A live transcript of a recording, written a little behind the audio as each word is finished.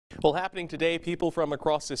Well, happening today, people from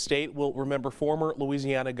across the state will remember former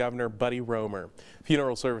Louisiana Governor Buddy Roemer.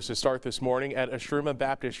 Funeral services start this morning at Estruma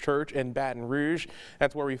Baptist Church in Baton Rouge.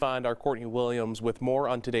 That's where we find our Courtney Williams with more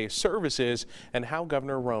on today's services and how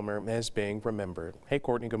Governor Roemer is being remembered. Hey,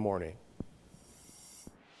 Courtney, good morning.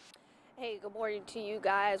 Hey, good morning to you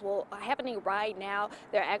guys. Well, happening right now,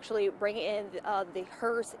 they're actually bringing in the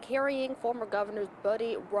hearse carrying former Governor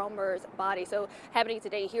Buddy Roemer's body. So happening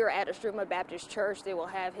today here at Estruma Baptist Church, they will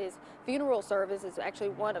have his funeral service. It's actually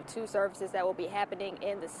one of two services that will be happening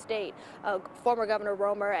in the state. Former Governor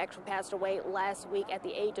Roemer actually passed away last week at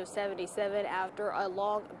the age of 77 after a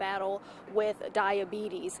long battle with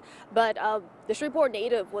diabetes. But the Shreveport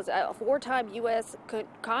native was a four-time U.S.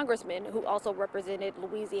 congressman who also represented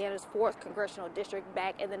Louisiana's 4th congressional district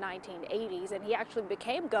back in the 1980s, and he actually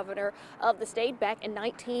became governor of the state back in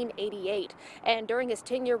 1988. And during his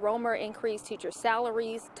tenure, Roemer increased teacher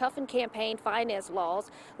salaries, toughened campaign finance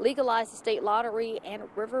laws, legalized the state lottery, and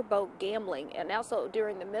riverboat gambling. And also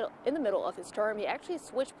in the middle of his term, he actually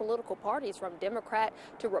switched political parties from Democrat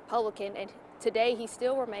to Republican, and today he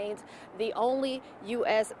still remains the only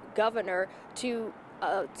U.S. governor to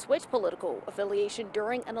switch political affiliation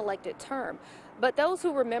during an elected term. But those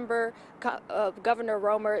who remember Governor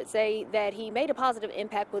Roemer say that he made a positive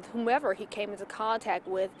impact with whomever he came into contact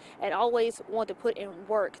with and always wanted to put in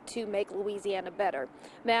work to make Louisiana better.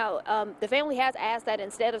 Now, the family has asked that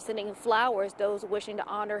instead of sending flowers, those wishing to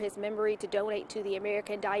honor his memory to donate to the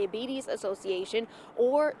American Diabetes Association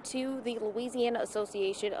or to the Louisiana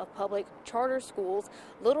Association of Public Charter Schools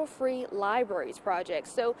Little Free Libraries project.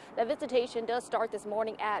 So that visitation does start this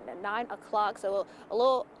morning at 9 o'clock, so a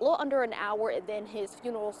little under an hour, and then his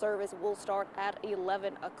funeral service will start at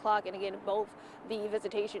 11 o'clock. And again, both the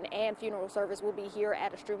visitation and funeral service will be here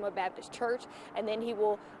at Estruma Baptist Church, and then he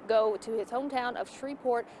will go to his hometown of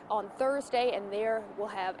Shreveport on Thursday, and there we'll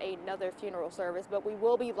have another funeral service. But we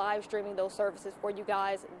will be live streaming those services for you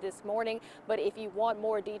guys this morning. But if you want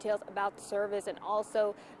more details about the service and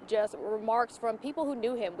also just remarks from people who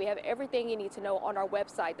knew him, we have everything you need to know on our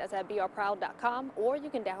website. That's at brproud.com, or you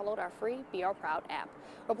can download our free BR Proud app.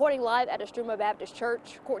 Reporting live at Estruma Baptist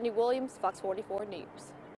Church, Courtney Williams, Fox 44 News.